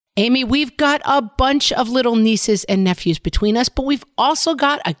Amy, we've got a bunch of little nieces and nephews between us, but we've also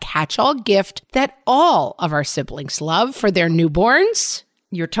got a catch-all gift that all of our siblings love for their newborns.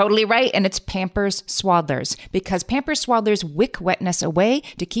 You're totally right, and it's Pampers Swaddlers, because Pampers Swaddlers wick wetness away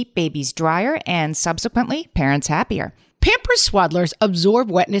to keep babies drier and subsequently parents happier. Pampers Swaddlers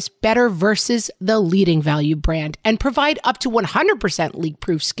absorb wetness better versus the leading value brand and provide up to 100%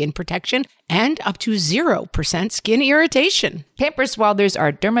 leak-proof skin protection and up to 0% skin irritation. Pampers Swaddlers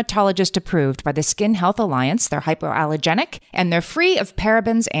are dermatologist approved by the Skin Health Alliance. They're hypoallergenic and they're free of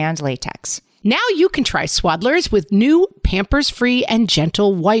parabens and latex. Now you can try Swaddlers with new Pampers-free and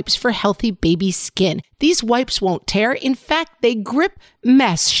gentle wipes for healthy baby skin. These wipes won't tear. In fact, they grip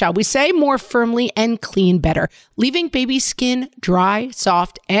mess, shall we say, more firmly and clean better, leaving baby skin dry,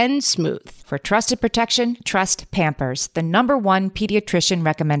 soft, and smooth. For trusted protection, trust Pampers, the #1 pediatrician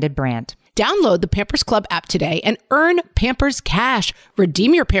recommended brand. Download the Pampers Club app today and earn Pampers Cash.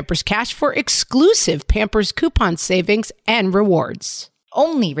 Redeem your Pampers Cash for exclusive Pampers coupon savings and rewards.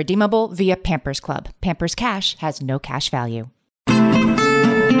 Only redeemable via Pampers Club. Pampers Cash has no cash value.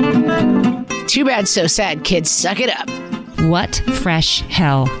 Too bad, so sad, kids. Suck it up. What fresh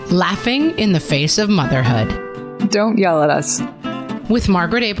hell? Laughing in the face of motherhood. Don't yell at us. With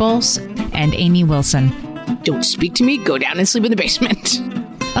Margaret Abels and Amy Wilson. Don't speak to me. Go down and sleep in the basement.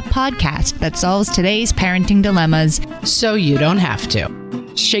 A podcast that solves today's parenting dilemmas so you don't have to.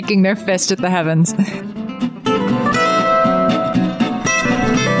 Shaking their fist at the heavens.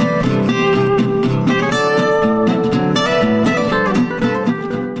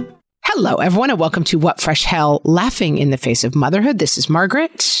 Hello, everyone, and welcome to What Fresh Hell, Laughing in the Face of Motherhood. This is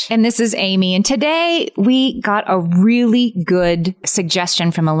Margaret. And this is Amy. And today we got a really good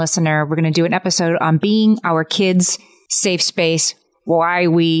suggestion from a listener. We're going to do an episode on being our kids' safe space, why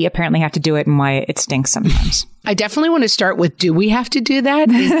we apparently have to do it, and why it stinks sometimes. I definitely want to start with, do we have to do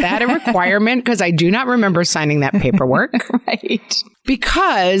that? Is that a requirement? Because I do not remember signing that paperwork. Right.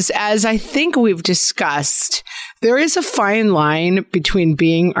 Because, as I think we've discussed, there is a fine line between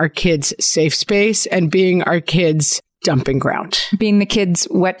being our kids' safe space and being our kids' dumping ground. Being the kids'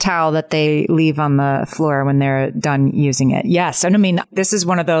 wet towel that they leave on the floor when they're done using it. Yes. And I mean, this is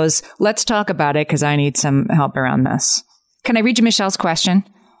one of those, let's talk about it because I need some help around this. Can I read you Michelle's question?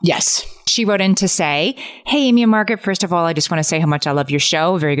 Yes. She wrote in to say, hey, Amy and Margaret, first of all, I just want to say how much I love your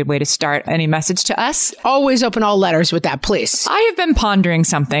show. A very good way to start any message to us. Always open all letters with that, please. I have been pondering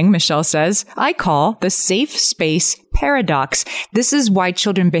something, Michelle says, I call the safe space paradox. This is why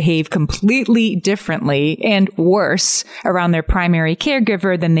children behave completely differently and worse around their primary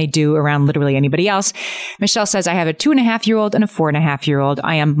caregiver than they do around literally anybody else. Michelle says, I have a 2.5-year-old and a 4.5-year-old.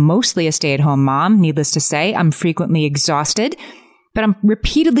 I am mostly a stay-at-home mom. Needless to say, I'm frequently exhausted. But I'm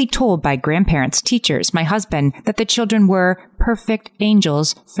repeatedly told by grandparents, teachers, my husband, that the children were perfect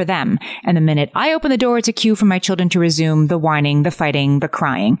angels for them. And the minute I open the door, it's a cue for my children to resume the whining, the fighting, the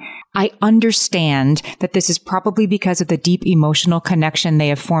crying. I understand that this is probably because of the deep emotional connection they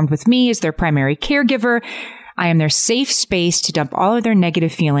have formed with me as their primary caregiver. I am their safe space to dump all of their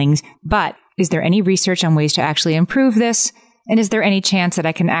negative feelings. But is there any research on ways to actually improve this? And is there any chance that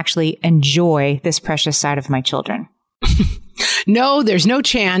I can actually enjoy this precious side of my children? No, there's no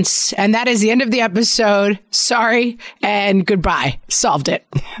chance. And that is the end of the episode. Sorry and goodbye. Solved it.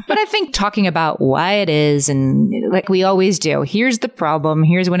 But I think talking about why it is, and like we always do, here's the problem.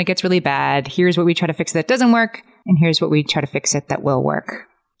 Here's when it gets really bad. Here's what we try to fix that doesn't work. And here's what we try to fix it that will work.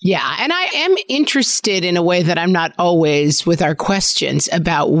 Yeah. And I am interested in a way that I'm not always with our questions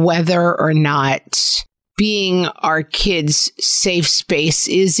about whether or not being our kids' safe space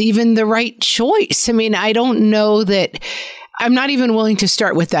is even the right choice. I mean, I don't know that. I'm not even willing to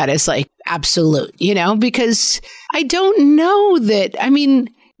start with that as like absolute, because I don't know that. I mean,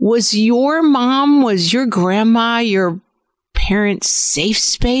 was your mom, was your grandma, your parents' safe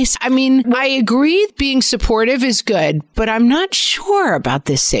space? I mean, I agree being supportive is good, but I'm not sure about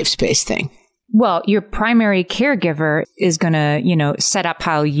this safe space thing. Well, your primary caregiver is going to, set up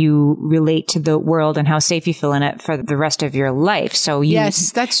how you relate to the world and how safe you feel in it for the rest of your life. So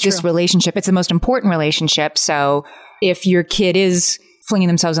yes, that's true. This relationship, it's the most important relationship. So if your kid is flinging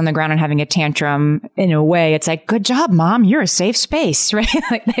themselves on the ground and having a tantrum, in a way, it's like, good job, mom. You're a safe space, right?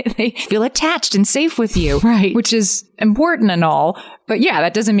 Like they feel attached and safe with you, right? Which is important and all. But yeah,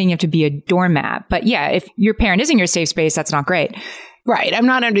 that doesn't mean you have to be a doormat. But yeah, if your parent isn't your safe space, that's not great. Right. I'm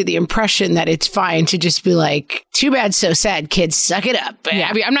not under the impression that it's fine to just be like, too bad, so sad, kids, suck it up. Yeah.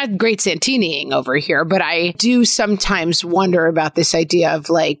 I mean, I'm not great Santiniing over here, but I do sometimes wonder about this idea of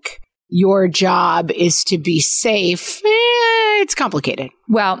like, your job is to be safe. It's complicated.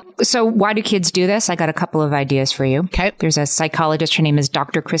 Well, so why do kids do this? I got a couple of ideas for you. Okay. There's a psychologist. Her name is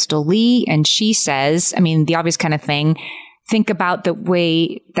Dr. Crystal Lee. And she says, the obvious kind of thing, think about the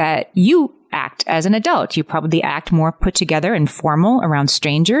way that you act as an adult. You probably act more put together and formal around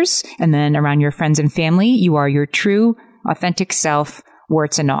strangers. And then around your friends and family, you are your true, authentic self,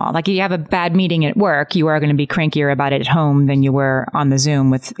 warts and all. Like if you have a bad meeting at work, you are going to be crankier about it at home than you were on the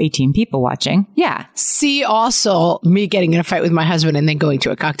Zoom with 18 people watching. Yeah. See also me getting in a fight with my husband and then going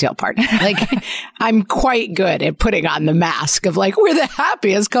to a cocktail party. Like I'm quite good at putting on the mask of like, we're the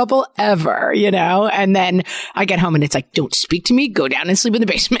happiest couple ever, and then I get home and it's like, don't speak to me, go down and sleep in the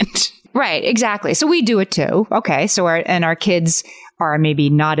basement. Right. Exactly. So we do it too. Okay. So our kids are maybe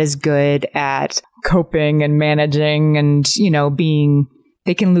not as good at coping and managing and,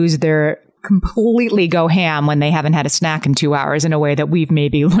 they can lose their completely go ham when they haven't had a snack in 2 hours in a way that we've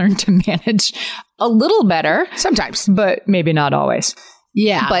maybe learned to manage a little better. Sometimes. But maybe not always.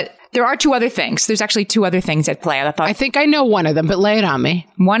 Yeah. But there are two other things. There's actually two other things at play. I think I know one of them, but lay it on me.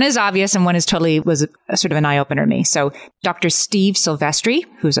 One is obvious and one is was a sort of an eye-opener to me. So Dr. Steve Silvestri,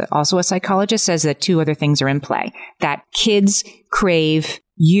 who's also a psychologist, says that two other things are in play. That kids crave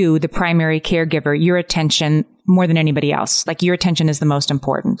you, the primary caregiver, your attention more than anybody else. Like your attention is the most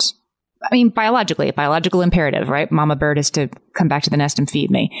important. Biologically, a biological imperative, right? Mama bird is to come back to the nest and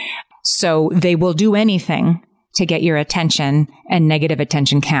feed me. So they will do anything to get your attention, and negative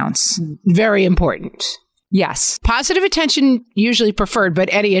attention counts. Very important. Yes. Positive attention usually preferred, but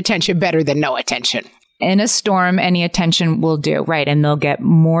any attention better than no attention. In a storm, any attention will do, right? And they'll get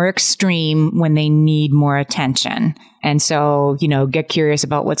more extreme when they need more attention. And so, get curious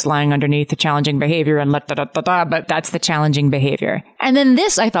about what's lying underneath the challenging behavior and but that's the challenging behavior. And then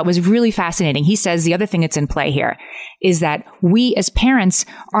this I thought was really fascinating. He says the other thing that's in play here is that we as parents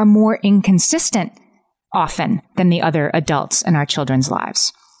are more inconsistent often than the other adults in our children's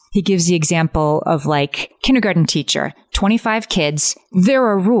lives. He gives the example of like kindergarten teacher, 25 kids. There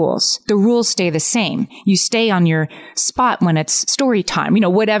are rules. The rules stay the same. You stay on your spot when it's story time,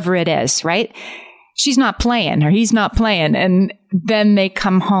 whatever it is, right? She's not playing or he's not playing. And then they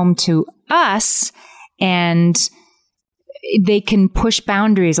come home to us and they can push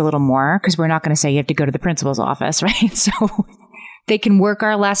boundaries a little more because we're not going to say you have to go to the principal's office, right? So they can work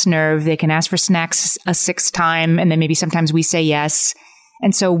our last nerve. They can ask for snacks a sixth time. And then maybe sometimes we say yes.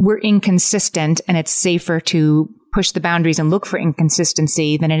 And so we're inconsistent and it's safer to push the boundaries and look for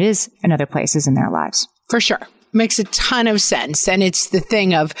inconsistency than it is in other places in their lives. For sure. Makes a ton of sense. And it's the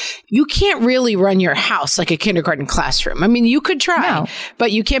thing of you can't really run your house like a kindergarten classroom. You could try,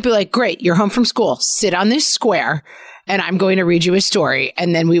 but you can't be like, great, you're home from school. Sit on this square and I'm going to read you a story.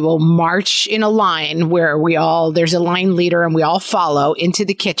 And then we will march in a line where there's a line leader and we all follow into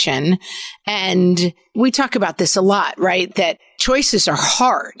the kitchen. And we talk about this a lot, right? That choices are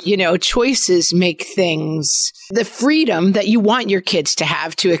hard. Choices make things, the freedom that you want your kids to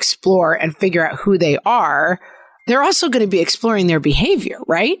have to explore and figure out who they are. They're also going to be exploring their behavior,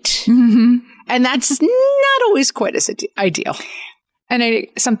 right? Mm-hmm. And that's not always quite as ideal. And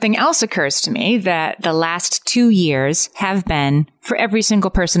something else occurs to me that the last 2 years have been, for every single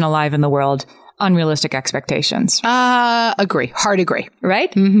person alive in the world, unrealistic expectations. Agree. Hard agree.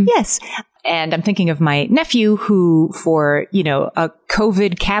 Right? Mm-hmm. Yes. And I'm thinking of my nephew who, for, a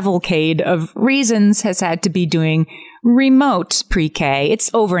COVID cavalcade of reasons, has had to be doing remote pre-K. It's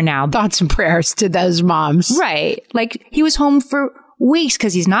over now. Thoughts and prayers to those moms. Right. Like he was home for weeks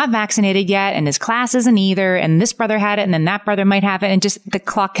because he's not vaccinated yet and his class isn't either. And this brother had it and then that brother might have it. And just the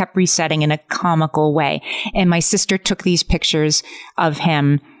clock kept resetting in a comical way. And my sister took these pictures of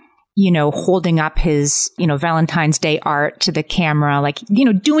him, holding up his, Valentine's Day art to the camera, like,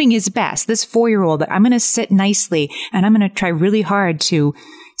 doing his best. This 4-year-old, I'm going to sit nicely and I'm going to try really hard to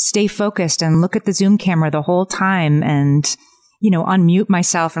stay focused and look at the Zoom camera the whole time and, unmute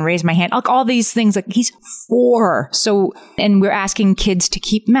myself and raise my hand. Like all these things, like he's 4. So, and we're asking kids to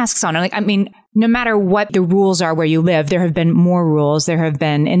keep masks on. No matter what the rules are where you live, there have been more rules. There have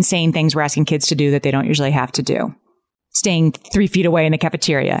been insane things we're asking kids to do that they don't usually have to do. Staying 3 feet away in the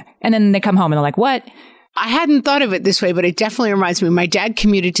cafeteria. And then they come home and they're like, what? I hadn't thought of it this way, but it definitely reminds me. My dad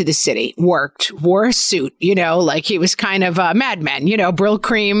commuted to the city, worked, wore a suit, like he was kind of a madman, Brill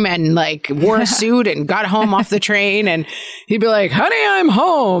cream and like wore a suit and got home off the train. And he'd be like, honey, I'm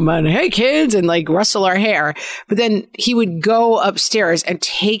home. And hey, kids, and like rustle our hair. But then he would go upstairs and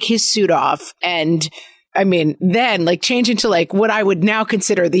take his suit off and I mean, then like change into like what I would now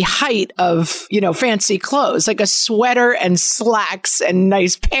consider the height of, fancy clothes, like a sweater and slacks and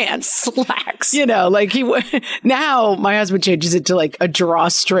nice pants. Slacks. Like now my husband changes it to like a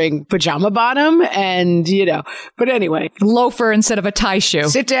drawstring pajama bottom and, but anyway. Loafer instead of a tie shoe.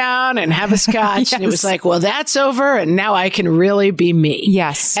 Sit down and have a scotch. Yes. And it was like, well, that's over. And now I can really be me.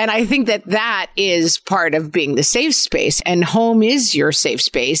 Yes. And I think that is part of being the safe space, and home is your safe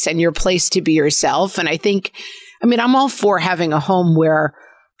space and your place to be yourself. And I'm all for having a home where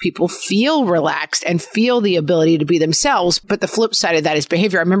people feel relaxed and feel the ability to be themselves. But the flip side of that is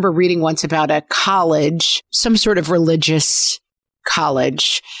behavior. I remember reading once about a college, some sort of religious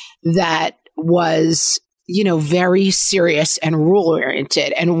college that was, very serious and rule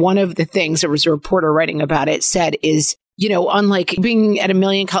oriented. And one of the things, there was a reporter writing about it, said is, unlike being at a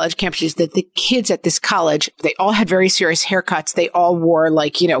million college campuses, that the kids at this college, they all had very serious haircuts. They all wore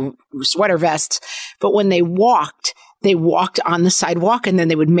sweater vests. But when they walked on the sidewalk, and then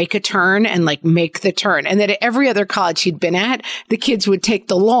they would make a turn and make the turn. And then at every other college he'd been at, the kids would take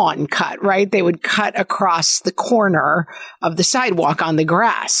the lawn cut, right? They would cut across the corner of the sidewalk on the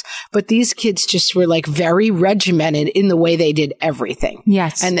grass. But these kids just were very regimented in the way they did everything.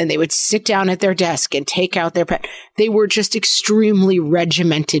 Yes. And then they would sit down at their desk and take out their pen. They were just extremely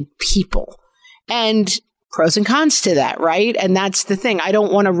regimented people. And pros and cons to that, right? And that's the thing. I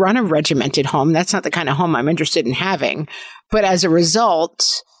don't want to run a regimented home. That's not the kind of home I'm interested in having. But as a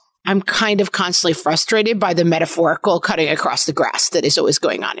result, I'm kind of constantly frustrated by the metaphorical cutting across the grass that is always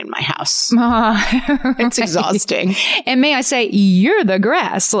going on in my house. It's exhausting. And may I say, you're the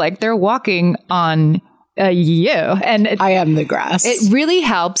grass. They're walking on you. And I am the grass. It really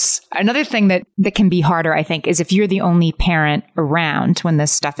helps. Another thing that can be harder, I think, is if you're the only parent around when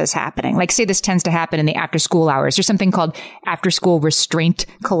this stuff is happening. Say this tends to happen in the after school hours. There's something called after school restraint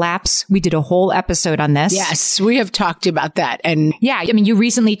collapse. We did a whole episode on this. Yes, we have talked about that. And yeah, you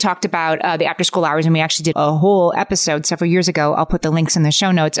recently talked about the after school hours, and we actually did a whole episode several years ago. I'll put the links in the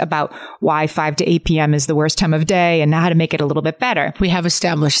show notes about why 5 to 8 p.m. is the worst time of day and how to make it a little bit better. We have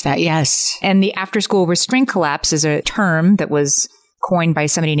established that, yes. And the after school restraint collapse is a term that was coined by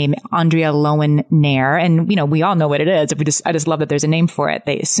somebody named Andrea Lowen Nair. And, we all know what it is. I just love that there's a name for it.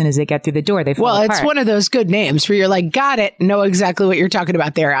 As soon as they get through the door, they fall apart. Well, it's one of those good names where you're like, got it. Know exactly what you're talking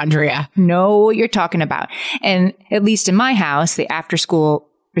about there, Andrea. Know what you're talking about. And at least in my house, the after school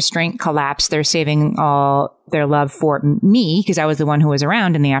restraint collapse, they're saving all their love for me because I was the one who was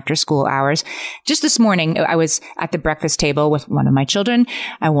around in the after school hours. Just this morning, I was at the breakfast table with one of my children.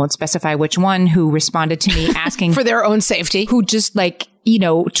 I won't specify which one, who responded to me asking for their own safety, who just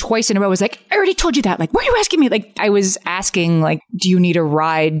twice in a row was like, I already told you that. Why are you asking me? I was asking, do you need a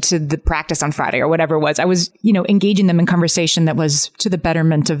ride to the practice on Friday or whatever it was? I was, engaging them in conversation that was to the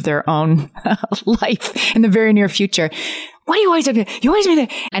betterment of their own life in the very near future. Why do you always have to? You always do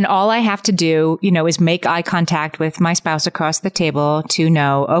that. And all I have to do, is make eye contact with my spouse across the table to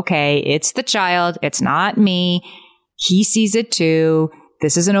know, okay, it's the child. It's not me. He sees it too.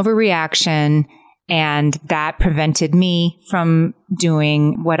 This is an overreaction. And that prevented me from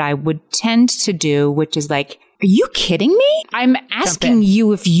doing what I would tend to do, which is are you kidding me? I'm asking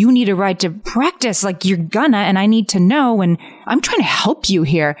you if you need a ride to practice. You're gonna, and I need to know. And I'm trying to help you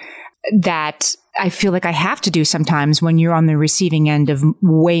here. That I feel like I have to do sometimes when you're on the receiving end of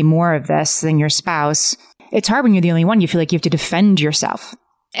way more of this than your spouse. It's hard when you're the only one. You feel like you have to defend yourself.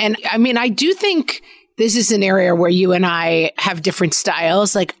 And I do think this is an area where you and I have different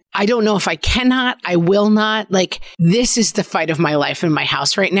styles. I don't know if I cannot, I will not. This is the fight of my life in my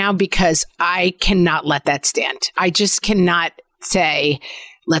house right now because I cannot let that stand. I just cannot say,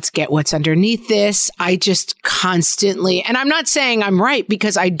 let's get what's underneath this. I just constantly, and I'm not saying I'm right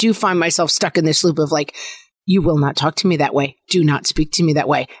because I do find myself stuck in this loop of you will not talk to me that way. Do not speak to me that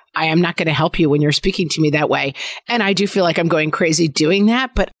way. I am not going to help you when you're speaking to me that way. And I do feel like I'm going crazy doing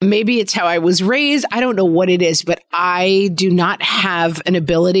that, but maybe it's how I was raised. I don't know what it is, but I do not have an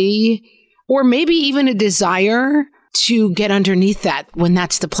ability or maybe even a desire to get underneath that when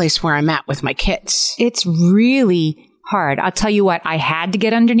that's the place where I'm at with my kids. It's really hard. I'll tell you what, I had to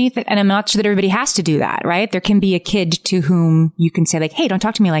get underneath it. And I'm not sure that everybody has to do that, right? There can be a kid to whom you can say hey, don't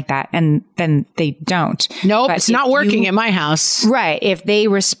talk to me like that. And then they don't. Nope, but it's not working in my house. Right. If they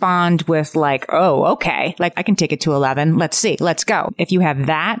respond with oh, okay, I can take it to 11. Let's see. Let's go. If you have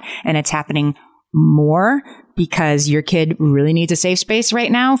that and it's happening more because your kid really needs a safe space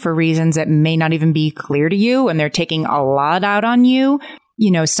right now for reasons that may not even be clear to you and they're taking a lot out on you,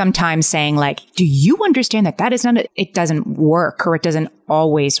 sometimes saying do you understand that is not, it doesn't work or it doesn't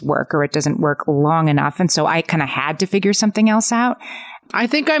always work or it doesn't work long enough. And so I kind of had to figure something else out. I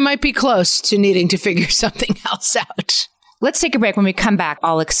think I might be close to needing to figure something else out. Let's take a break. When we come back,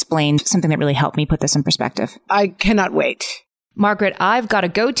 I'll explain something that really helped me put this in perspective. I cannot wait. Margaret, I've got a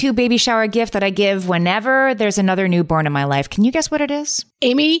go-to baby shower gift that I give whenever there's another newborn in my life. Can you guess what it is?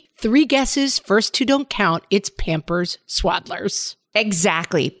 Amy, 3 guesses. First 2 don't count. It's Pampers Swaddlers.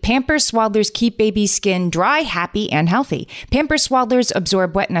 Exactly. Pampers Swaddlers keep baby's skin dry, happy, and healthy. Pampers Swaddlers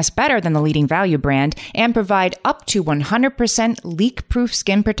absorb wetness better than the leading value brand and provide up to 100% leak-proof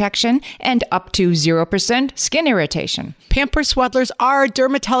skin protection and up to 0% skin irritation. Pampers Swaddlers are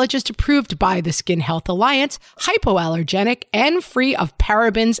dermatologist approved by the Skin Health Alliance, hypoallergenic, and free of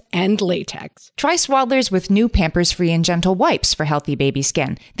parabens and latex. Try Swaddlers with new Pampers Free and Gentle wipes for healthy baby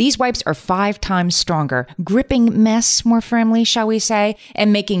skin. These wipes are 5 times stronger, gripping mess more firmly, shall we say,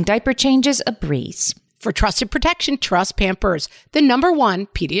 and making diaper changes a breeze. For trusted protection, trust Pampers, the #1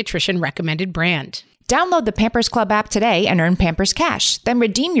 pediatrician recommended brand. Download the Pampers Club app today and earn Pampers Cash. Then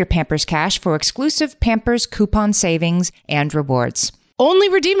redeem your Pampers Cash for exclusive Pampers coupon savings and rewards. Only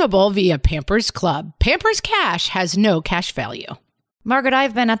redeemable via Pampers Club. Pampers Cash has no cash value. Margaret,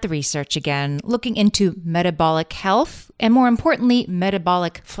 I've been at the research again, looking into metabolic health and, more importantly,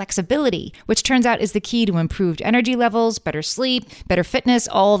 metabolic flexibility, which turns out is the key to improved energy levels, better sleep, better fitness,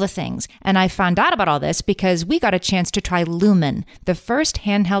 all the things. And I found out about all this because we got a chance to try Lumen, the first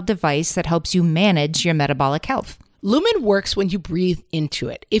handheld device that helps you manage your metabolic health. Lumen works when you breathe into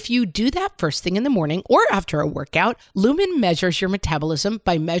it. If you do that first thing in the morning or after a workout, Lumen measures your metabolism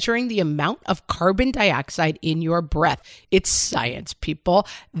by measuring the amount of carbon dioxide in your breath. It's science, people.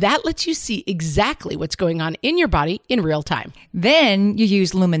 That lets you see exactly what's going on in your body in real time. Then you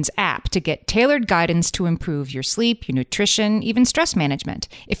use Lumen's app to get tailored guidance to improve your sleep, your nutrition, even stress management.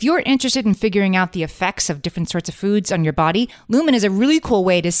 If you're interested in figuring out the effects of different sorts of foods on your body, Lumen is a really cool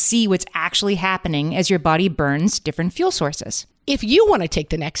way to see what's actually happening as your body burns different fuel sources. If you want to take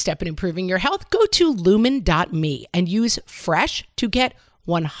the next step in improving your health, go to lumen.me and use FRESH to get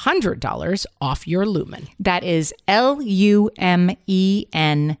 $100 off your Lumen. That is LUMEN.ME.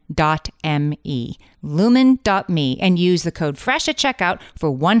 Lumen.me, and use the code FRESH at checkout for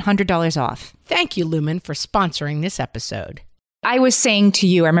 $100 off. Thank you, Lumen, for sponsoring this episode. I was saying to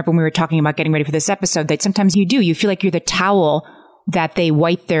you, I remember when we were talking about getting ready for this episode, that sometimes you feel like you're the towel that they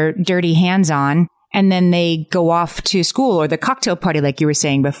wipe their dirty hands on. And then they go off to school or the cocktail party, like you were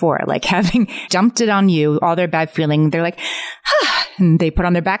saying before, like having dumped it on you, all their bad feeling. They're like, and they put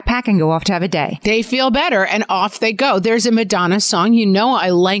on their backpack and go off to have a day. They feel better and off they go. There's a Madonna song. You know, I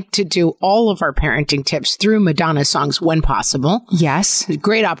like to do all of our parenting tips through Madonna songs when possible. Yes.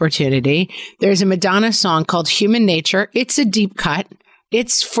 Great opportunity. There's a Madonna song called Human Nature. It's a deep cut.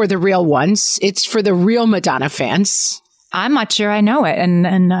 It's for the real ones. It's for the real Madonna fans. I'm not sure I know it,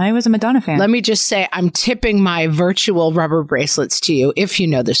 and I was a Madonna fan. Let me just say, I'm tipping my virtual rubber bracelets to you if you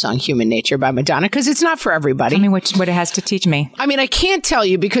know the song Human Nature by Madonna, because it's not for everybody. Tell me what it has to teach me. I mean, I can't tell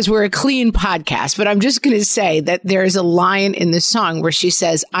you because we're a clean podcast, but I'm just going to say that there's a line in the song where she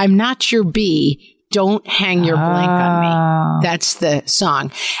says, "I'm not your bee. Don't hang your blank on me." That's the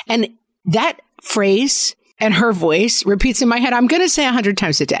song. And that phrase and her voice repeats in my head, I'm going to say 100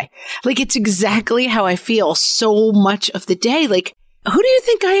 times a day. Like, it's exactly how I feel so much of the day. Like, who do you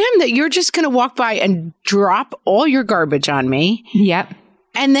think I am that you're just going to walk by and drop all your garbage on me? Yep.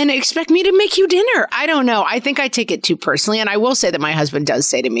 And then expect me to make you dinner? I don't know. I think I take it too personally. And I will say that my husband does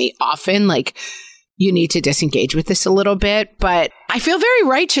say to me often, like, you need to disengage with this a little bit. But I feel very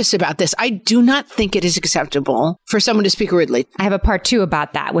righteous about this. I do not think it is acceptable for someone to speak rudely. I have a part 2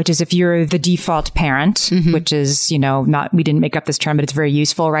 about that, which is if you're the default parent, which is, we didn't make up this term, but it's very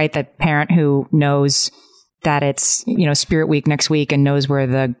useful, right? That parent who knows that it's, Spirit Week next week and knows where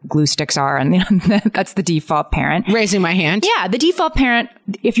the glue sticks are. And that's the default parent. Raising my hand. Yeah. The default parent,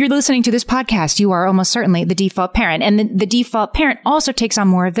 if you're listening to this podcast, you are almost certainly the default parent. And the default parent also takes on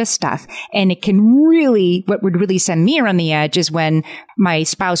more of this stuff. And it can really, what would really send me around the edge is when my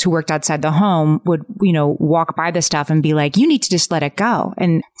spouse who worked outside the home would, walk by the stuff and be like, you need to just let it go.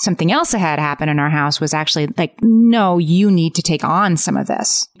 And something else that had happened in our house was actually like, no, you need to take on some of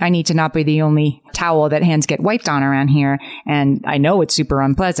this. I need to not be the only towel that hands get wiped on around here. And I know it's super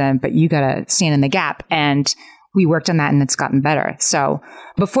unpleasant, but you got to stand in the gap. And we worked on that and it's gotten better. So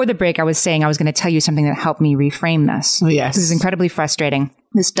before the break, I was saying I was going to tell you something that helped me reframe this. Oh, yes. This is incredibly frustrating.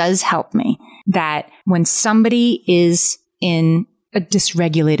 This does help me that when somebody is in a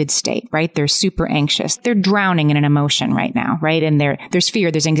dysregulated state, right? They're super anxious. They're drowning in an emotion right now, right? And there's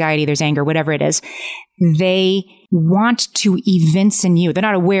fear, there's anxiety, there's anger, whatever it is. They want to evince in you. They're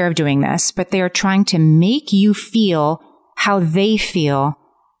not aware of doing this, but they are trying to make you feel how they feel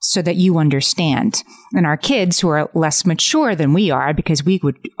so that you understand. And our kids who are less mature than we are, because we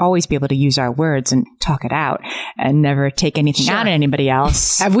would always be able to use our words and talk it out and never take anything out on anybody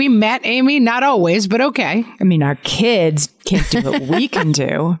else. Have we met, Amy? Not always, but okay. I mean, our kids can't do what we can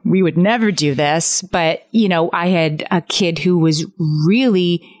do. We would never do this. But, you know, I had a kid who was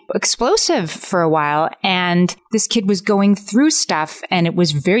really explosive for a while, and this kid was going through stuff, and it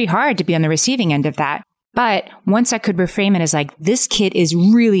was very hard to be on the receiving end of that. But once I could reframe it as like, this kid is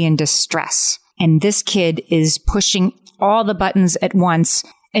really in distress, and this kid is pushing all the buttons at once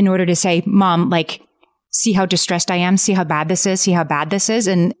in order to say, Mom, like, see how distressed I am, see how bad this is, see how bad this is.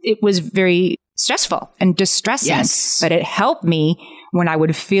 And it was very stressful and distressing. Yes. But it helped me when I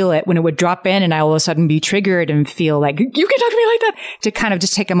would feel it, when it would drop in and I all of a sudden be triggered and feel like, you can talk to me like that, to kind of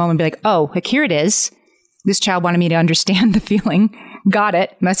just take a moment and be like, oh, like, here it is. This child wanted me to understand the feeling. Got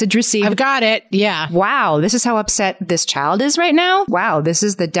it. Message received. I've got it. Yeah. Wow, this is how upset this child is right now. Wow, this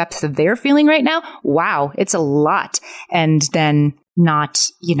is the depth of their feeling right now. Wow, it's a lot. And then not,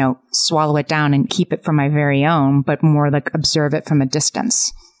 you know, swallow it down and keep it for my very own, but more like observe it from a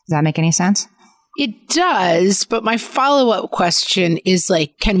distance. Does that make any sense? It does, but my follow-up question is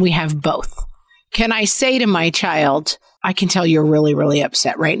like, can we have both? Can I say to my child, I can tell you're really, really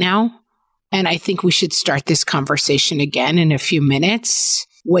upset right now, and I think we should start this conversation again in a few minutes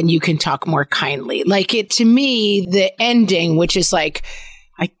when you can talk more kindly. Like, it, to me, the ending, which is like,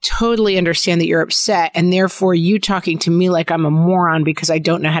 I totally understand that you're upset, and therefore you talking to me like I'm a moron because I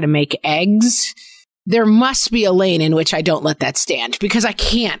don't know how to make eggs. There must be a lane in which I don't let that stand, because I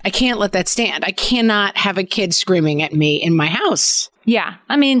can't let that stand. I cannot have a kid screaming at me in my house. Yeah.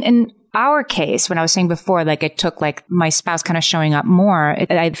 I mean, in our case, when I was saying before, like, it took like my spouse kind of showing up more,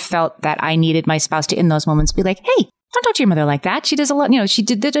 I felt that I needed my spouse to, in those moments, be like, hey, don't talk to your mother like that. She does a lot, you know, she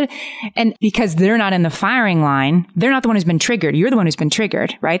did. And because they're not in the firing line, they're not the one who's been triggered. You're the one who's been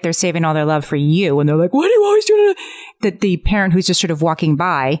triggered, right? They're saving all their love for you. And they're like, why do you always do that? That the parent who's just sort of walking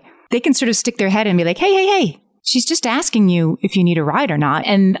by, they can sort of stick their head and be like, hey, she's just asking you if you need a ride or not.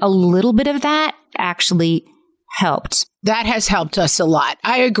 And a little bit of that actually helped. That has helped us a lot.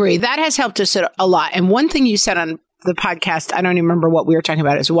 I agree. That has helped us a lot. And one thing you said on the podcast, I don't even remember what we were talking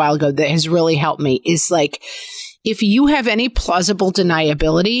about, it was a while ago, that has really helped me is like, if you have any plausible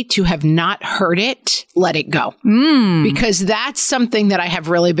deniability to have not heard it, let it go. Because that's something that I have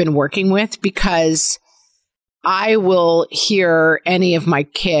really been working with, because I will hear any of my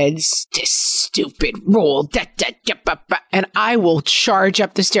kids, this stupid rule, and I will charge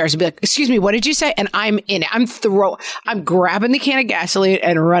up the stairs and be like, excuse me, what did you say? And I'm in it. I'm grabbing the can of gasoline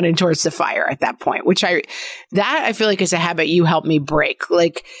and running towards the fire at that point, which I feel like is a habit you helped me break.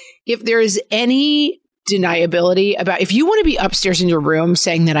 Like, if there is any deniability about, if you want to be upstairs in your room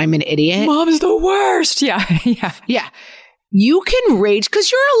saying that I'm an idiot, Mom's the worst. Yeah. You can rage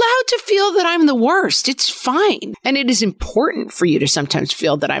because you're allowed to feel that I'm the worst. It's fine. And it is important for you to sometimes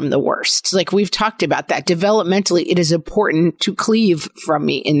feel that I'm the worst. Like, we've talked about that. Developmentally, it is important to cleave from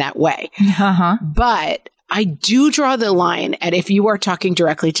me in that way. Uh-huh. But I do draw the line at if you are talking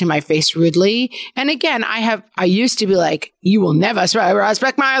directly to my face rudely. And again, I used to be like, you will never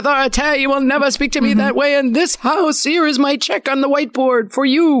respect my authority. You will never speak to me that way in this house. Here is my check on the whiteboard for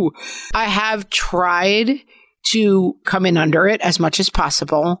you. I have tried to come in under it as much as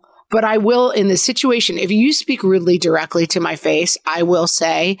possible. But I will, in this situation, if you speak rudely directly to my face, I will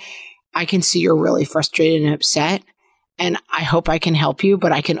say, I can see you're really frustrated and upset, and I hope I can help you,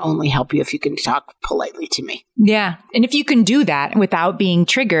 but I can only help you if you can talk politely to me. Yeah. And if you can do that without being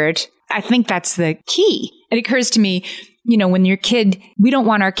triggered, I think that's the key. It occurs to me, you know, when your kid, we don't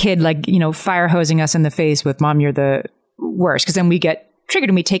want our kid, like, you know, fire hosing us in the face with, Mom, you're the worst, because then we get triggered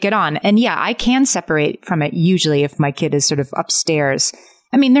and we take it on. And yeah, I can separate from it usually if my kid is sort of upstairs.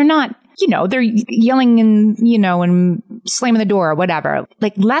 I mean, they're not, you know, they're yelling and, you know, and slamming the door or whatever.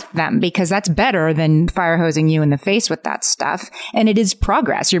 Like, let them, because that's better than fire hosing you in the face with that stuff. And it is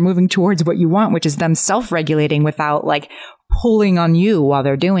progress. You're moving towards what you want, which is them self-regulating without like pulling on you while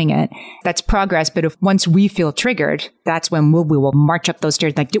they're doing it. That's progress. But if once we feel triggered, that's when we will march up those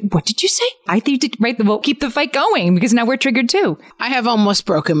stairs like, what did you say? I think you did, right? We'll keep the fight going because now we're triggered too. I have almost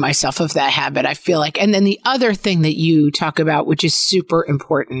broken myself of that habit, I feel like. And then the other thing that you talk about, which is super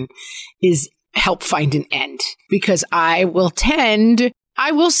important, is help find an end. Because I will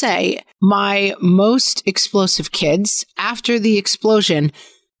say my most explosive kids, after the explosion,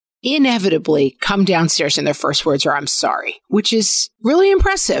 inevitably come downstairs and their first words are, I'm sorry, which is really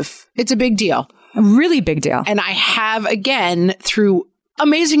impressive. It's a big deal. A really big deal. And I have, again, through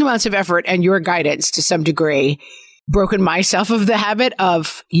amazing amounts of effort and your guidance to some degree, broken myself of the habit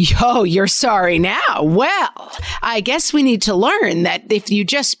of, yo, you're sorry now. Well, I guess we need to learn that if you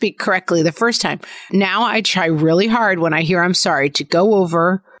just speak correctly the first time. Now I try really hard when I hear I'm sorry to go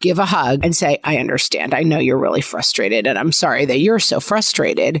over, give a hug and say, I understand. I know you're really frustrated and I'm sorry that you're so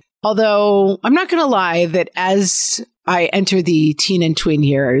frustrated. Although I'm not going to lie that as I enter the teen and tween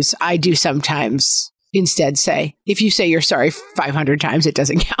years, I do sometimes instead say, if you say you're sorry 500 times, it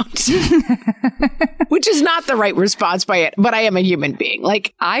doesn't count. Which is not the right response by it, but I am a human being.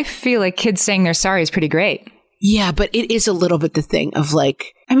 Like, I feel like kids saying they're sorry is pretty great. Yeah, but it is a little bit the thing of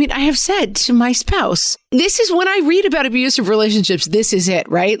like, I mean, I have said to my spouse, this is when I read about abusive relationships, this is it,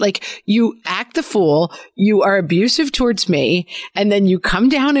 right? Like you act the fool, you are abusive towards me, and then you come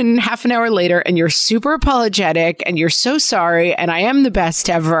down and half an hour later and you're super apologetic and you're so sorry and I am the best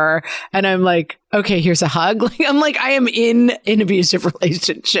ever. And I'm like, okay, here's a hug. Like, I'm like, I am in an abusive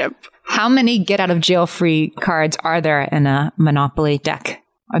relationship. How many get out of jail free cards are there in a Monopoly deck?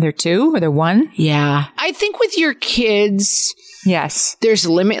 Are there 2? Are there 1? Yeah. I think with your kids, yes, there's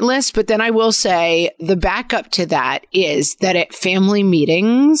limitless. But then I will say the backup to that is that at family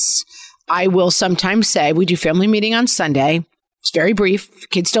meetings, I will sometimes say, we do family meeting on Sunday. It's very brief.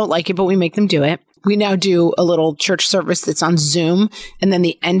 Kids don't like it, but we make them do it. We now do a little church service that's on Zoom. And then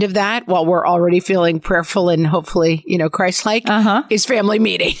the end of that, while we're already feeling prayerful and hopefully, Christ-like, is family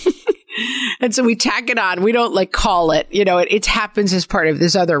meeting. And so we tack it on. We don't like call it, it happens as part of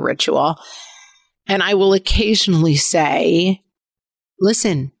this other ritual. And I will occasionally say,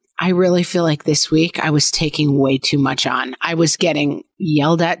 listen, I really feel like this week I was taking way too much on. I was getting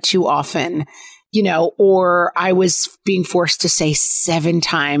yelled at too often, or I was being forced to say 7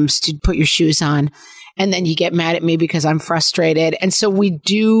 times to put your shoes on. And then you get mad at me because I'm frustrated. And so we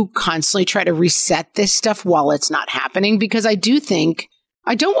do constantly try to reset this stuff while it's not happening, because I do think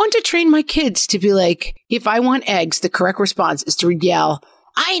I don't want to train my kids to be like, if I want eggs, the correct response is to yell,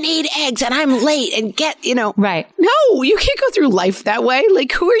 I need eggs and I'm late and Right. No, you can't go through life that way.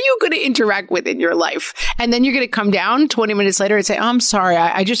 Like, who are you going to interact with in your life? And then you're going to come down 20 minutes later and say, oh, I'm sorry.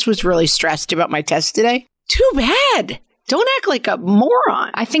 I just was really stressed about my test today. Too bad. Don't act like a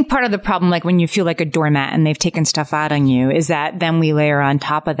moron. I think part of the problem, like when you feel like a doormat and they've taken stuff out on you, is that then we layer on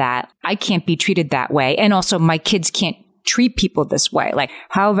top of that, I can't be treated that way. And also my kids can't treat people this way. Like,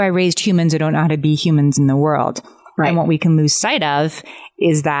 how have I raised humans who don't know how to be humans in the world? Right. And what we can lose sight of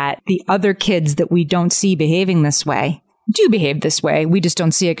is that the other kids that we don't see behaving this way do behave this way. We just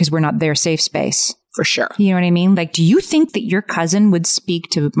don't see it because we're not their safe space. For sure. You know what I mean? Like, do you think that your cousin would speak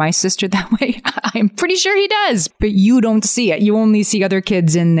to my sister that way? I'm pretty sure he does, but you don't see it. You only see other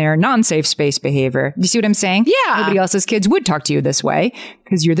kids in their non-safe space behavior. Do you see what I'm saying? Yeah. Nobody else's kids would talk to you this way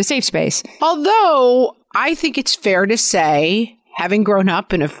because you're the safe space. Although I think it's fair to say, having grown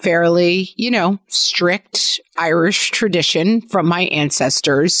up in a fairly, strict Irish tradition from my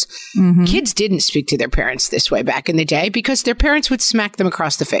ancestors, kids didn't speak to their parents this way back in the day because their parents would smack them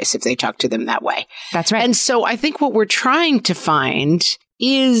across the face if they talked to them that way. That's right. And so I think what we're trying to find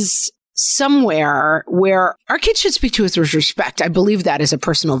is somewhere where our kids should speak to us with respect. I believe that is a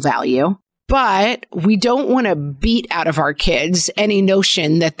personal value. But we don't want to beat out of our kids any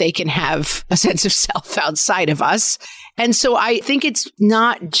notion that they can have a sense of self outside of us. And so I think it's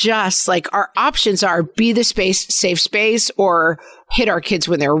not just like our options are be the safe space or hit our kids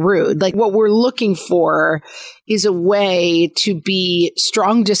when they're rude. Like what we're looking for is a way to be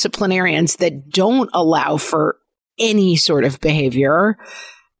strong disciplinarians that don't allow for any sort of behavior,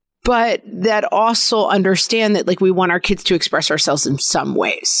 but that also understand that like we want our kids to express ourselves in some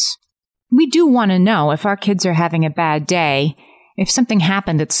ways. We do want to know if our kids are having a bad day, if something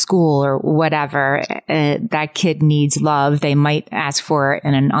happened at school or whatever, that kid needs love. They might ask for it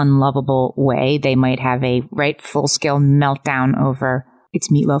in an unlovable way. They might have a full-scale meltdown over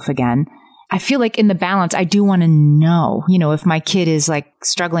it's meatloaf again. I feel like in the balance, I do want to know, if my kid is like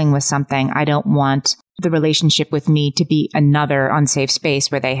struggling with something, I don't want the relationship with me to be another unsafe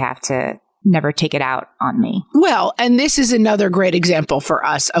space where they have to never take it out on me. Well, and this is another great example for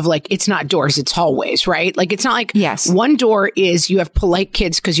us of like, it's not doors, it's hallways, right? Like, it's not like one door is you have polite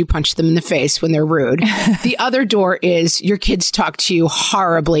kids because you punch them in the face when they're rude. The other door is your kids talk to you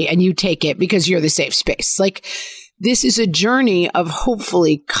horribly and you take it because you're the safe space. Like, this is a journey of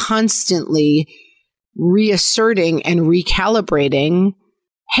hopefully constantly reasserting and recalibrating.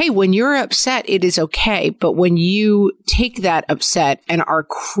 Hey, when you're upset, it is okay. But when you take that upset and are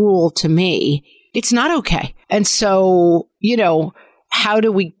cruel to me, it's not okay. And so, how do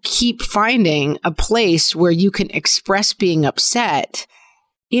we keep finding a place where you can express being upset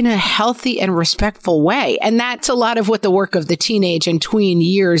in a healthy and respectful way. And that's a lot of what the work of the teenage and tween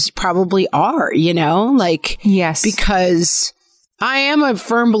years probably are, yes, because I am a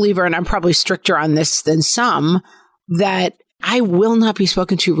firm believer, and I'm probably stricter on this than some, that I will not be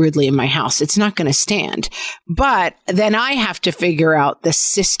spoken to rudely in my house. It's not going to stand. But then I have to figure out the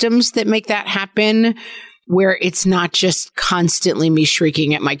systems that make that happen, where it's not just constantly me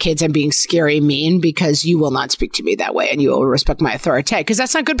shrieking at my kids and being scary mean because you will not speak to me that way and you will respect my authority, because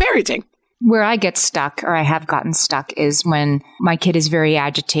that's not good parenting. Where I get stuck, or I have gotten stuck, is when my kid is very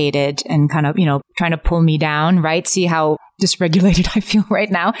agitated and kind of, trying to pull me down, right? See how dysregulated I feel right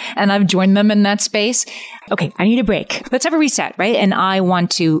now. And I've joined them in that space. Okay, I need a break. Let's have a reset, right? And I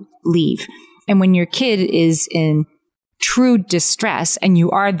want to leave. And when your kid is in true distress and you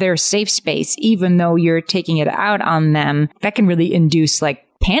are their safe space, even though you're taking it out on them, that can really induce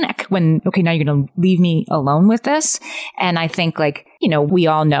panic when, okay, now you're going to leave me alone with this. And I think we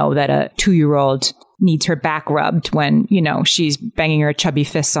all know that a 2-year-old needs her back rubbed when, she's banging her chubby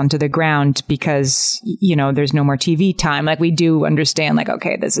fists onto the ground because, there's no more TV time. We do understand,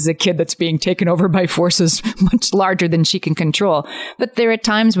 okay, this is a kid that's being taken over by forces much larger than she can control. But there are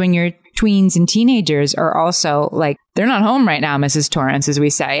times when your tweens and teenagers are also they're not home right now, Mrs. Torrance, as we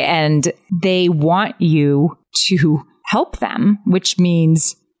say, and they want you to help them, which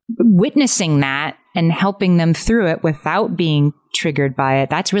means witnessing that and helping them through it without being triggered by it.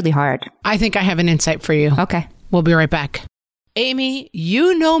 That's really hard. I think I have an insight for you. Okay. We'll be right back. Amy,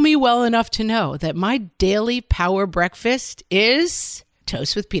 you know me well enough to know that my daily power breakfast is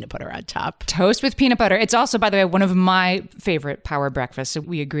toast with peanut butter on top. Toast with peanut butter. It's also, by the way, one of my favorite power breakfasts. So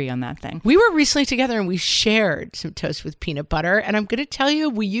we agree on that thing. We were recently together and we shared some toast with peanut butter. And I'm going to tell you,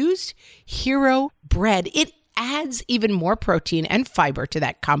 we used Hero bread. It adds even more protein and fiber to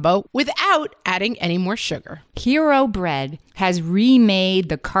that combo without adding any more sugar. Hero bread has remade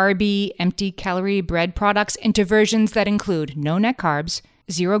the carby, empty-calorie bread products into versions that include no net carbs,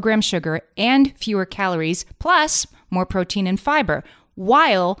 0 gram sugar, and fewer calories, plus more protein and fiber,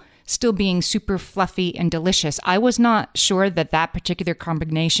 while still being super fluffy and delicious. I was not sure that particular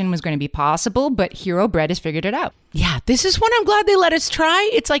combination was going to be possible, but Hero Bread has figured it out. Yeah, this is one I'm glad they let us try.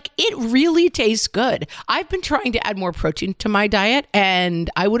 It's it really tastes good. I've been trying to add more protein to my diet, and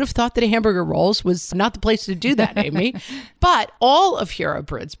I would have thought that a hamburger rolls was not the place to do that, Amy. But all of Hero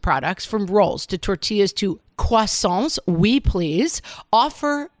Bread's products, from rolls to tortillas to croissants, we please,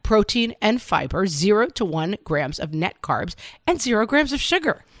 offer protein and fiber, 0 to 1 grams of net carbs, and 0 grams of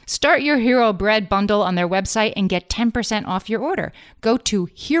sugar. Start your Hero Bread bundle on their website and get 10% off your order. Go to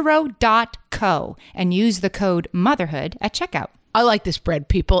hero.co and use the code motherhood at checkout. I like this bread,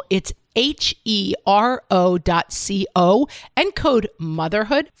 people. It's HERO.co and code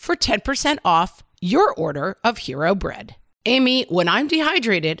motherhood for 10% off your order of Hero Bread. Amy, when I'm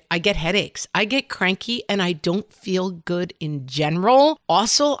dehydrated, I get headaches, I get cranky, and I don't feel good in general.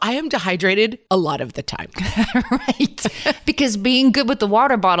 Also, I am dehydrated a lot of the time. Right. Because being good with the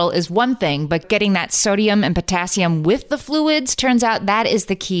water bottle is one thing, but getting that sodium and potassium with the fluids, turns out that is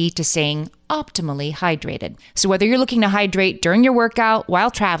the key to staying optimally hydrated. So whether you're looking to hydrate during your workout, while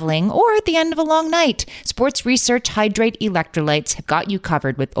traveling, or at the end of a long night, Sports Research Hydrate Electrolytes have got you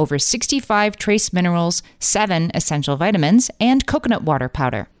covered with over 65 trace minerals, 7 essential vitamins, and coconut water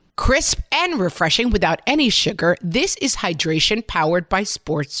powder. Crisp and refreshing without any sugar, this is hydration powered by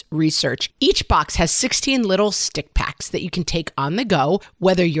Sports Research. Each box has 16 little stick packs that you can take on the go,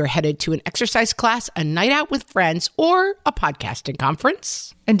 whether you're headed to an exercise class, a night out with friends, or a podcasting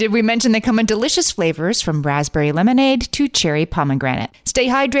conference. And did we mention they come in delicious flavors from raspberry lemonade to cherry pomegranate? Stay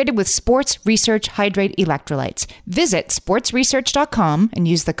hydrated with Sports Research Hydrate Electrolytes. Visit sportsresearch.com and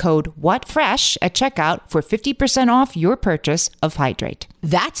use the code WhatFresh at checkout for 50% off your purchase of Hydrate.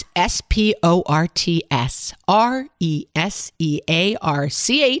 That's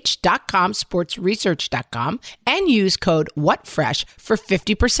SportsResearch.com, sportsresearch.com, and use code WhatFresh for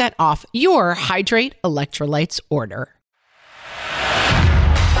 50% off your Hydrate Electrolytes order.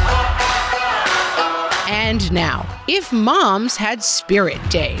 And now, if moms had spirit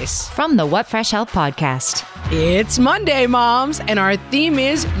days. From the What Fresh Health podcast. It's Monday, moms, and our theme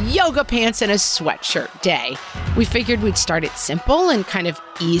is yoga pants and a sweatshirt day. We figured we'd start it simple and kind of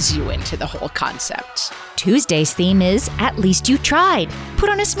ease you into the whole concept. Tuesday's theme is At Least You Tried. Put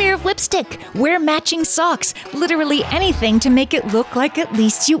on a smear of lipstick, wear matching socks, literally anything to make it look like at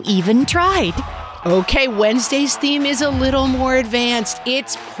least you even tried. Okay, Wednesday's theme is a little more advanced.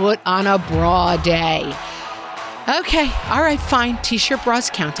 It's put on a bra day. Okay, all right, fine. T-shirt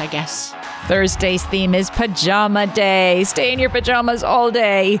bras count, I guess. Thursday's theme is pajama day. Stay in your pajamas all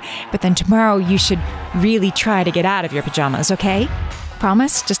day. But then tomorrow you should really try to get out of your pajamas, okay?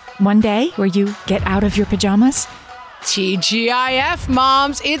 Promise? Just one day where you get out of your pajamas? TGIF,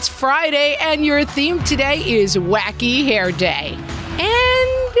 moms, it's Friday, and your theme today is Wacky Hair Day.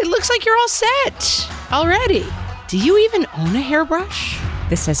 And it looks like you're all set already. Do you even own a hairbrush?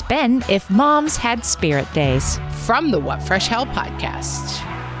 This has been If Moms Had Spirit Days from the What Fresh Hell podcast.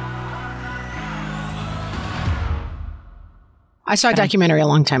 I saw a documentary a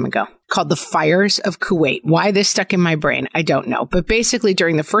long time ago called The Fires of Kuwait. Why this stuck in my brain, I don't know. But basically,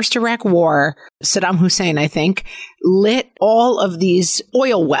 during the first Iraq War, Saddam Hussein, I think, lit all of these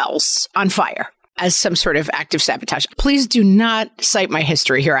oil wells on fire as some sort of active sabotage. Please do not cite my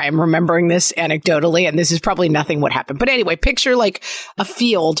history here. I am remembering this anecdotally, and this is probably nothing what happened. But anyway, picture like a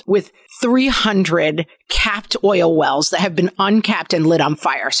field with 300 capped oil wells that have been uncapped and lit on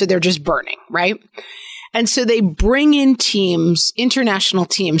fire. So they're just burning, right? And so they bring in teams, international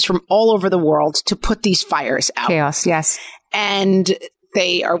teams from all over the world to put these fires out. Chaos, yes. And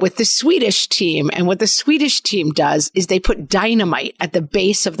they are with the Swedish team. And what the Swedish team does is they put dynamite at the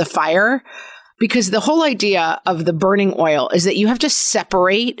base of the fire, because the whole idea of the burning oil is that you have to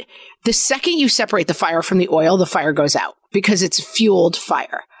separate. The second you separate the fire from the oil, the fire goes out because it's fueled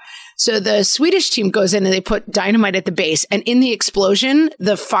fire. So the Swedish team goes in and they put dynamite at the base, and in the explosion,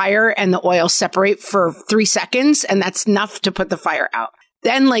 the fire and the oil separate for 3 seconds, and that's enough to put the fire out.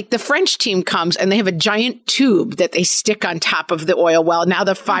 Then like the French team comes and they have a giant tube that they stick on top of the oil well. Now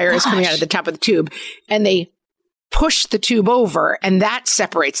the fire is coming out of the top of the tube, and they push the tube over, and that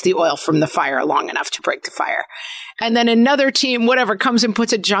separates the oil from the fire long enough to break the fire. And then another team, whatever, comes and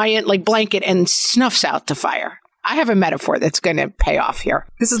puts a giant like blanket and snuffs out the fire. I have a metaphor that's going to pay off here.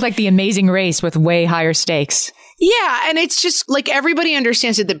 This is like The Amazing Race with way higher stakes. Yeah, and it's just like everybody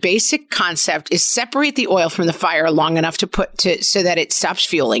understands that the basic concept is separate the oil from the fire long enough so that it stops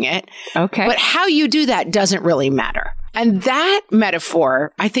fueling it. Okay. But how you do that doesn't really matter. And that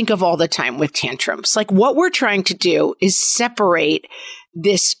metaphor, I think of all the time with tantrums. Like what we're trying to do is separate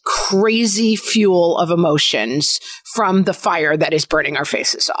this crazy fuel of emotions from the fire that is burning our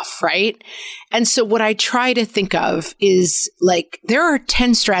faces off, right? And so what I try to think of is like, there are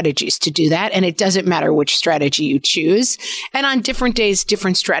 10 strategies to do that, and it doesn't matter which strategy you choose. And on different days,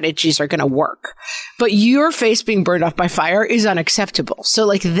 different strategies are going to work. But your face being burned off by fire is unacceptable. So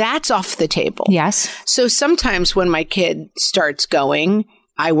like that's off the table. Yes. So sometimes when my kid starts going,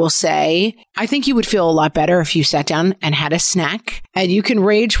 I will say, I think you would feel a lot better if you sat down and had a snack, and you can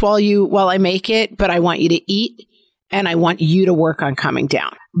rage while I make it, but I want you to eat, and I want you to work on calming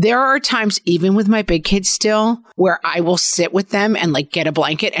down. There are times, even with my big kids still, where I will sit with them and like get a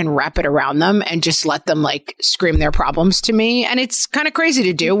blanket and wrap it around them and just let them like scream their problems to me. And it's kind of crazy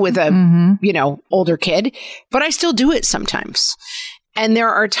to do with a, older kid, but I still do it sometimes. And there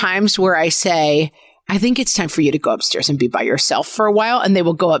are times where I say, I think it's time for you to go upstairs and be by yourself for a while. And they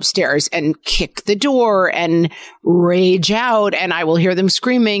will go upstairs and kick the door and rage out. And I will hear them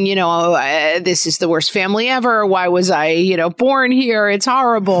screaming, this is the worst family ever. Why was I, born here? It's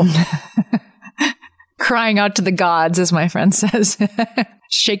horrible. Crying out to the gods, as my friend says,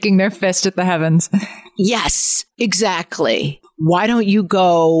 shaking their fist at the heavens. Yes, exactly. Why don't you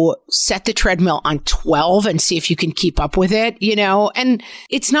go set the treadmill on 12 and see if you can keep up with it, And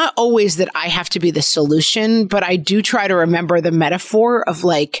it's not always that I have to be the solution, but I do try to remember the metaphor of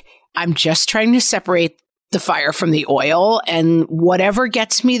like, I'm just trying to separate the fire from the oil, and whatever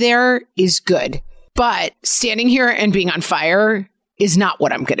gets me there is good. But standing here and being on fire is not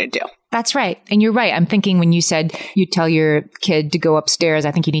what I'm going to do. That's right. And you're right. I'm thinking when you said you tell your kid to go upstairs,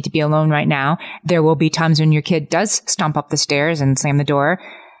 I think you need to be alone right now. There will be times when your kid does stomp up the stairs and slam the door.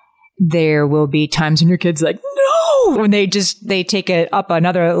 There will be times when your kid's like, no, when they take it up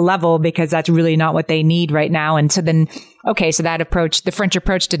another level because that's really not what they need right now. And so then, okay, so that approach, the French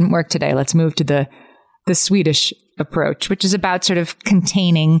approach didn't work today. Let's move to the Swedish approach, which is about sort of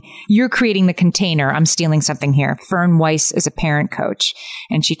containing. You're creating the container. I'm stealing something here. Fern Weiss is a parent coach,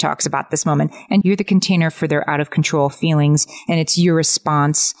 and she talks about this moment. And you're the container for their out of control feelings. And it's your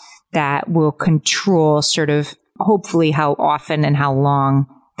response that will control sort of hopefully how often and how long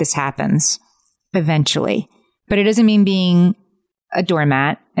this happens eventually. But it doesn't mean being a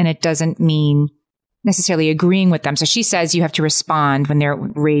doormat, and it doesn't mean necessarily agreeing with them. So she says you have to respond when they're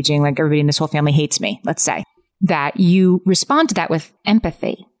raging, like everybody in this whole family hates me, let's say. That you respond to that with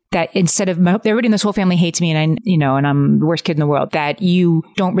empathy. That instead of everybody in this whole family hates me and I'm the worst kid in the world, that you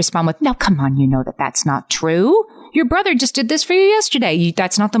don't respond with, no, come on, that that's not true. Your brother just did this for you yesterday.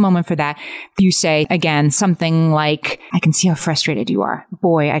 That's not the moment for that. You say, again, something like, I can see how frustrated you are.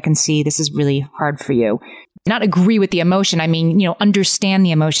 Boy, I can see this is really hard for you. not agree with the emotion. I mean, understand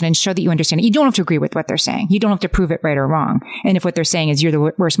the emotion and show that you understand it. You don't have to agree with what they're saying. You don't have to prove it right or wrong. And if what they're saying is you're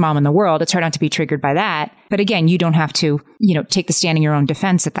the worst mom in the world, it's hard not to be triggered by that. But again, you don't have to, take the stand in your own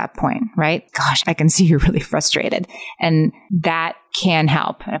defense at that point, right? Gosh, I can see you're really frustrated. And that can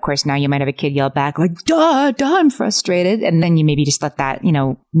help. And of course, now you might have a kid yell back like, duh, I'm frustrated. And then you maybe just let that,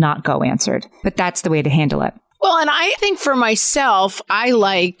 not go answered. But that's the way to handle it. Well, and I think for myself, I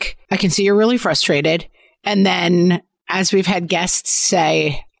can see you're really frustrated. And then, as we've had guests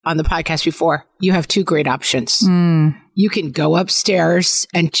say on the podcast before, you have two great options. You can go upstairs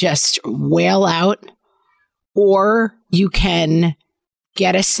and just wail out, or you can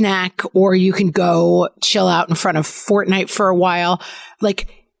get a snack, or you can go chill out in front of Fortnite for a while.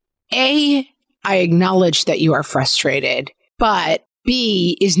 I acknowledge that you are frustrated, but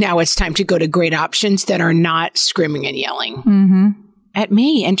B is now it's time to go to great options that are not screaming and yelling at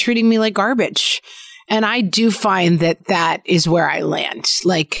me and treating me like garbage. And I do find that is where I land. So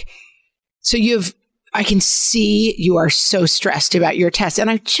I can see you are so stressed about your test. And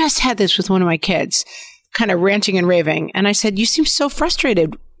I just had this with one of my kids, kind of ranting and raving. And I said, you seem so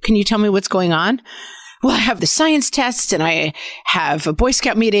frustrated. Can you tell me what's going on? Well, I have the science test and I have a Boy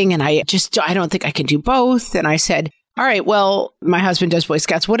Scout meeting and I don't think I can do both. And I said, all right, well, my husband does Boy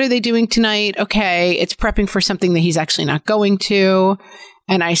Scouts. What are they doing tonight? Okay, it's prepping for something that he's actually not going to.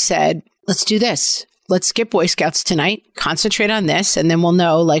 And I said, let's do this. Let's skip Boy Scouts tonight, concentrate on this, and then we'll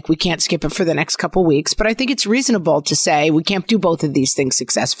know, we can't skip it for the next couple weeks. But I think it's reasonable to say we can't do both of these things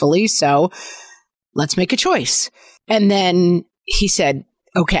successfully, so let's make a choice. And then he said,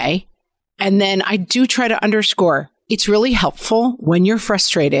 okay. And then I do try to underscore, it's really helpful when you're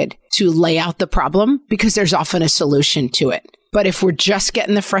frustrated to lay out the problem because there's often a solution to it. But if we're just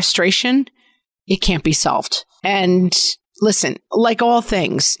getting the frustration, it can't be solved. And listen, like all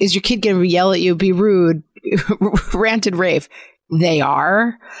things, is your kid going to yell at you, be rude, rant and rave? They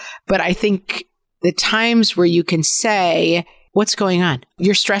are. But I think the times where you can say, what's going on?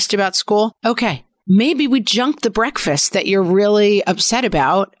 You're stressed about school? Okay. Maybe we junk the breakfast that you're really upset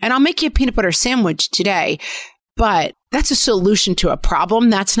about, and I'll make you a peanut butter sandwich today. But that's a solution to a problem.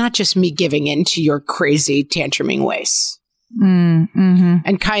 That's not just me giving in to your crazy tantruming ways.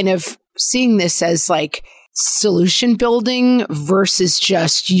 And kind of seeing this as solution building versus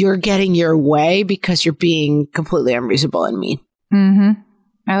just you're getting your way because you're being completely unreasonable and mean.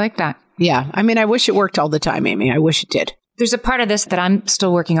 I like that. Yeah. I mean, I wish it worked all the time, Amy. I wish it did. There's a part of this that I'm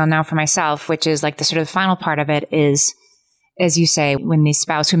still working on now for myself, which is the sort of final part of it is, as you say, when the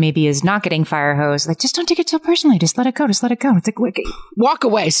spouse who maybe is not getting fire hose, just don't take it so personally. Just let it go. Just let it go. It's walk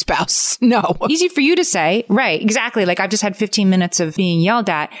away, spouse. No. Easy for you to say. Right. Exactly. I've just had 15 minutes of being yelled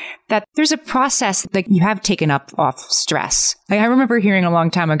at. That there's a process that you have taken off stress. I remember hearing a long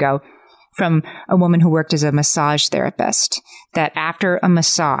time ago from a woman who worked as a massage therapist that after a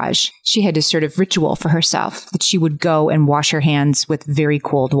massage, she had this sort of ritual for herself that she would go and wash her hands with very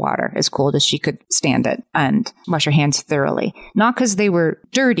cold water, as cold as she could stand it, and wash her hands thoroughly. Not because they were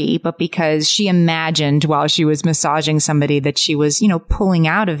dirty, but because she imagined while she was massaging somebody that she was, pulling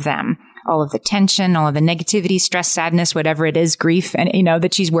out of them all of the tension, all of the negativity, stress, sadness, whatever it is, grief, and,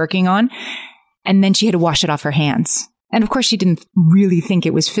 that she's working on. And then she had to wash it off her hands. And of course, she didn't really think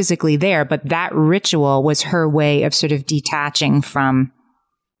it was physically there, but that ritual was her way of sort of detaching from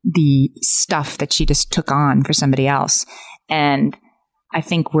the stuff that she just took on for somebody else. And I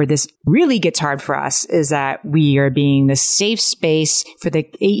think where this really gets hard for us is that we are being the safe space for the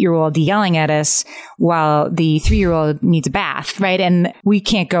 8-year-old yelling at us while the 3-year-old needs a bath, right? And we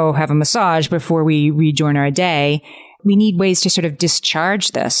can't go have a massage before we rejoin our day. We need ways to sort of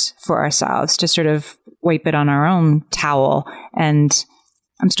discharge this for ourselves, to sort of wipe it on our own towel. And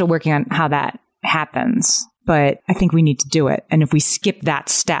I'm still working on how that happens, but I think we need to do it. And if we skip that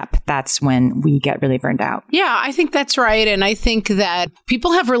step, that's when we get really burned out. Yeah, I think that's right. And I think that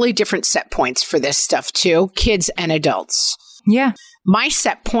people have really different set points for this stuff too, kids and adults. Yeah. My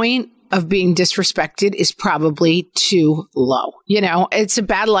set point of being disrespected is probably too low. It's a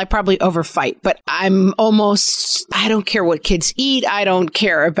battle I probably overfight, but I don't care what kids eat. I don't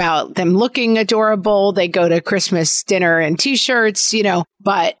care about them looking adorable. They go to Christmas dinner in t-shirts,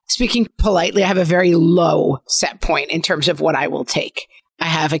 but speaking politely, I have a very low set point in terms of what I will take. I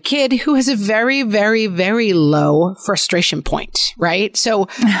have a kid who has a very, very, very low frustration point, right? So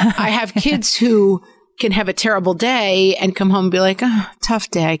I have kids who can have a terrible day and come home and be like, oh, tough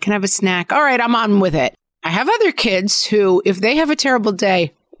day. Can I have a snack? All right, I'm on with it. I have other kids who, if they have a terrible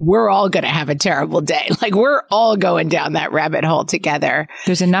day, we're all going to have a terrible day. We're all going down that rabbit hole together.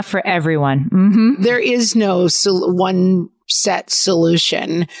 There's enough for everyone. There is no one set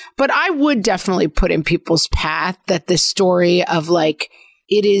solution. But I would definitely put in people's path that the story of like,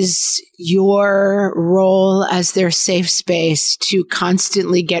 it is your role as their safe space to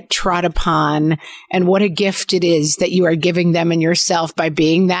constantly get trod upon. And what a gift it is that you are giving them and yourself by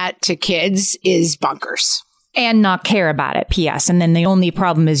being that to kids is bonkers. And not care about it, P.S. And then the only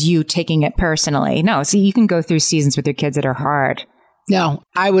problem is you taking it personally. No, see, you can go through seasons with your kids that are hard. No,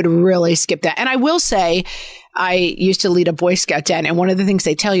 I would really skip that. And I will say, I used to lead a Boy Scout den. And one of the things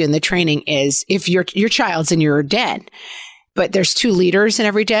they tell you in the training is if your child's in your den, but there's 2 leaders in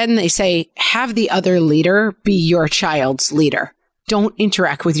every den, they say, have the other leader be your child's leader. Don't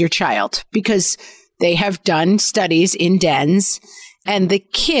interact with your child, because they have done studies in dens, and the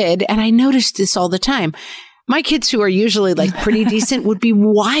kid, and I noticed this all the time, my kids who are usually like pretty decent would be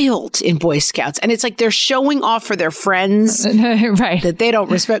wild in Boy Scouts. And it's like they're showing off for their friends right. that they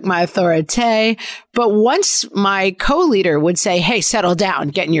don't respect my authority. But once my co-leader would say, hey, settle down,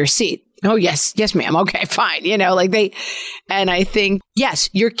 get in your seat. Oh, yes, ma'am. Okay, fine. You know, like and I think, yes,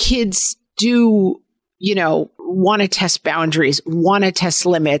 your kids do, you know, want to test boundaries, want to test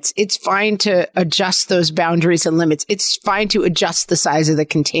limits. It's fine to adjust those boundaries and limits. It's fine to adjust the size of the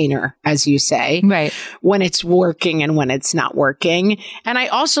container, as you say, right, when it's working and when it's not working. And I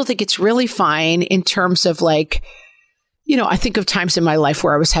also think it's really fine in terms of like, you know, I think of times in my life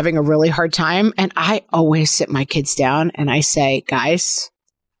where I was having a really hard time, and I always sit my kids down and I say, guys,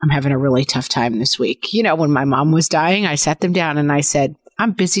 I'm having a really tough time this week. You know, when my mom was dying, I sat them down and I said,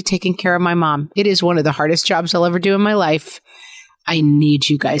 I'm busy taking care of my mom. It is one of the hardest jobs I'll ever do in my life. I need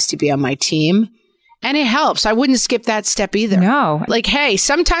you guys to be on my team. And it helps. I wouldn't skip that step either. No. Like, hey,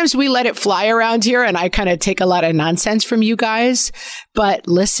 sometimes we let it fly around here and I kind of take a lot of nonsense from you guys. But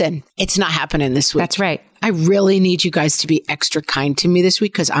listen, it's not happening this week. That's right. I really need you guys to be extra kind to me this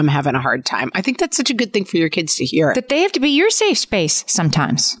week because I'm having a hard time. I think that's such a good thing for your kids to hear. That they have to be your safe space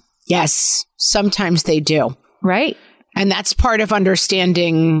sometimes. Yes, sometimes they do. Right. And that's part of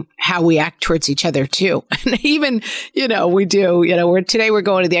understanding how we act towards each other, too. And even, you know, we do, you know, today we're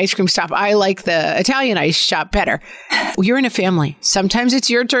going to the ice cream shop. I like the Italian ice shop better. You're in a family. Sometimes it's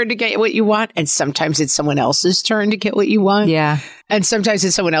your turn to get what you want. And sometimes it's someone else's turn to get what you want. Yeah. And sometimes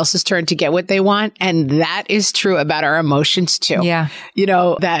it's someone else's turn to get what they want. And that is true about our emotions, too. Yeah. You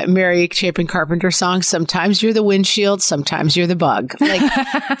know, that Mary Chapin Carpenter song, sometimes you're the windshield, sometimes you're the bug.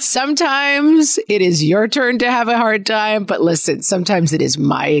 Like, sometimes it is your turn to have a hard time. But listen, sometimes it is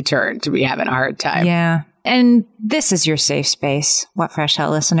my turn to be having a hard time. Yeah. And this is your safe space. What Fresh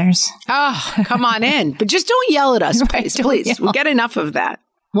Hell listeners? Oh, come on in. But just don't yell at us, please. Please. We get enough of that.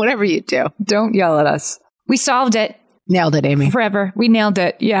 Whatever you do. Don't yell at us. We solved it. Nailed it, Amy. Forever. We nailed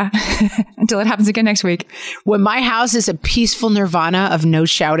it. Yeah. Until it happens again next week. When my house is a peaceful nirvana of no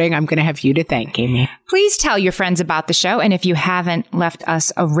shouting, I'm going to have you to thank, Amy. Please tell your friends about the show. And if you haven't left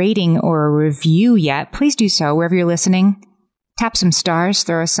us a rating or a review yet, please do so wherever you're listening. Tap some stars,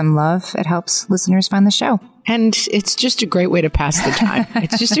 throw us some love. It helps listeners find the show. And it's just a great way to pass the time.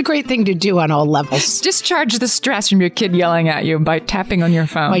 It's just a great thing to do on all levels. Discharge the stress from your kid yelling at you by tapping on your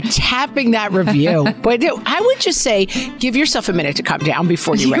phone. By tapping that review. But I would just say, give yourself a minute to calm down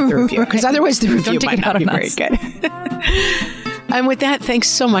before you write the review. Because otherwise the review might not be very good. And with that, thanks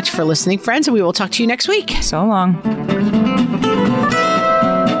so much for listening, friends. And we will talk to you next week. So long.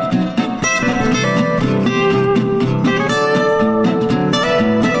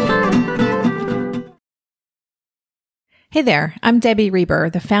 Hey there, I'm Debbie Reber,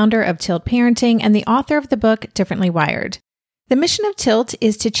 the founder of Tilt Parenting and the author of the book Differently Wired. The mission of Tilt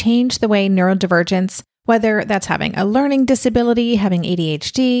is to change the way neurodivergence, whether that's having a learning disability, having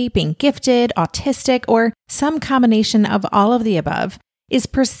ADHD, being gifted, autistic, or some combination of all of the above, is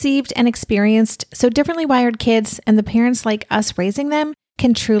perceived and experienced so differently wired kids and the parents like us raising them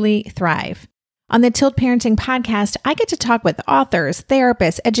can truly thrive. On the Tilt Parenting podcast, I get to talk with authors,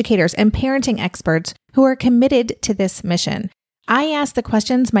 therapists, educators, and parenting experts who are committed to this mission. I ask the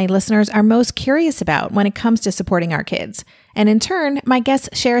questions my listeners are most curious about when it comes to supporting our kids. And in turn, my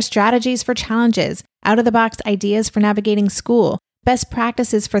guests share strategies for challenges, out-of-the-box ideas for navigating school, best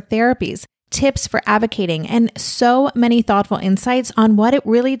practices for therapies, tips for advocating, and so many thoughtful insights on what it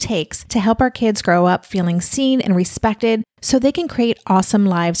really takes to help our kids grow up feeling seen and respected so they can create awesome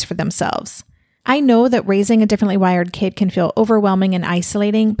lives for themselves. I know that raising a differently wired kid can feel overwhelming and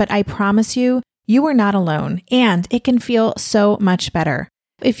isolating, but I promise you, you are not alone, and it can feel so much better.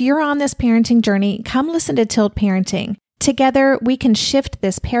 If you're on this parenting journey, come listen to Tilt Parenting. Together, we can shift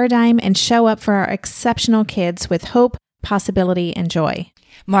this paradigm and show up for our exceptional kids with hope, possibility, and joy.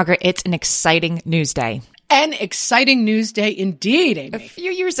 Margaret, it's an exciting news day. An exciting news day indeed, Amy. A few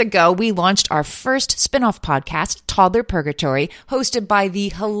years ago, we launched our first spin-off podcast, Toddler Purgatory, hosted by the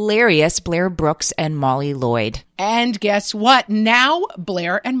hilarious Blair Brooks and Molly Lloyd. And guess what? Now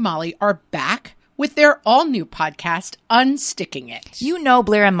Blair and Molly are back with their all-new podcast, Unsticking It. You know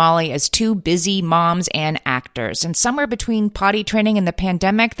Blair and Molly as two busy moms and actors, and somewhere between potty training and the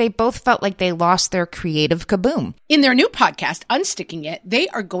pandemic, they both felt like they lost their creative kaboom. In their new podcast, Unsticking It, they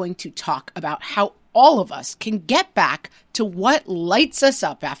are going to talk about how all of us can get back to what lights us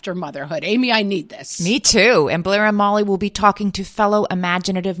up after motherhood. Amy, I need this. Me too. And Blair and Molly will be talking to fellow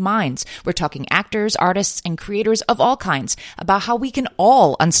imaginative minds. We're talking actors, artists, and creators of all kinds about how we can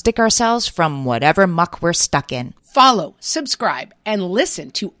all unstick ourselves from whatever muck we're stuck in. Follow, subscribe, and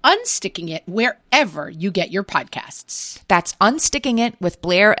listen to Unsticking It wherever you get your podcasts. That's Unsticking It with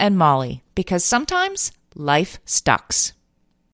Blair and Molly, because sometimes life stucks.